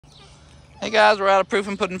Hey guys, we're out of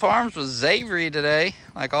Prufenpuden Farms with Xavry today.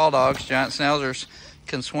 Like all dogs, Giant Schnauzers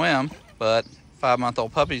can swim, but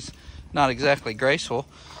 5-month-old puppy's not exactly graceful.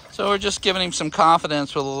 So we're just giving him some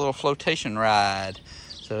confidence with a little flotation ride.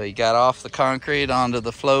 So he got off the concrete onto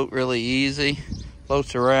the float really easy,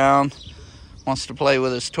 floats around, wants to play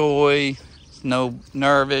with his toy, no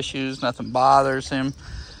nerve issues, nothing bothers him,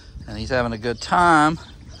 and he's having a good time.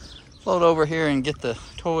 Float over here and get the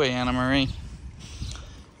toy, Anna Marie.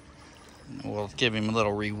 We'll give him a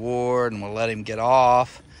little reward and we'll let him get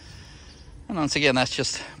off. And once again, that's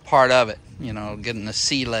just part of it, you know, getting the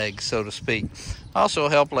sea legs, so to speak. Also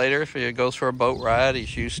help later if he goes for a boat ride.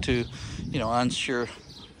 He's used to, you know, unsure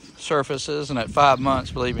surfaces, and at 5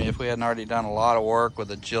 months, believe me, if we hadn't already done a lot of work with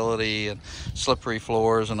agility and slippery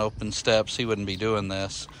floors and open steps, he wouldn't be doing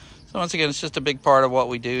this. So once again, it's just a big part of what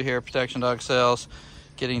we do here at Protection Dog Sales,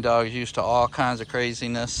 getting dogs used to all kinds of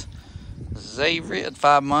craziness. Xavry at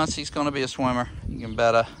 5 months, he's going to be a swimmer. You can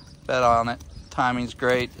bet on it. Timing's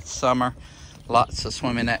great. It's summer. Lots of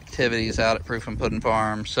swimming activities out at Prufenpuden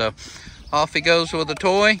Farm. So off he goes with the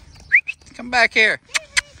toy. Come back here.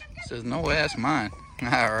 He says, no way, that's mine. All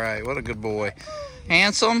right, what a good boy.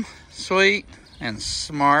 Handsome, sweet, and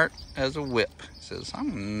smart as a whip. He says,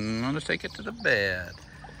 I'm going to take it to the bed.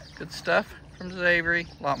 Good stuff from Xavry.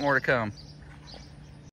 A lot more to come.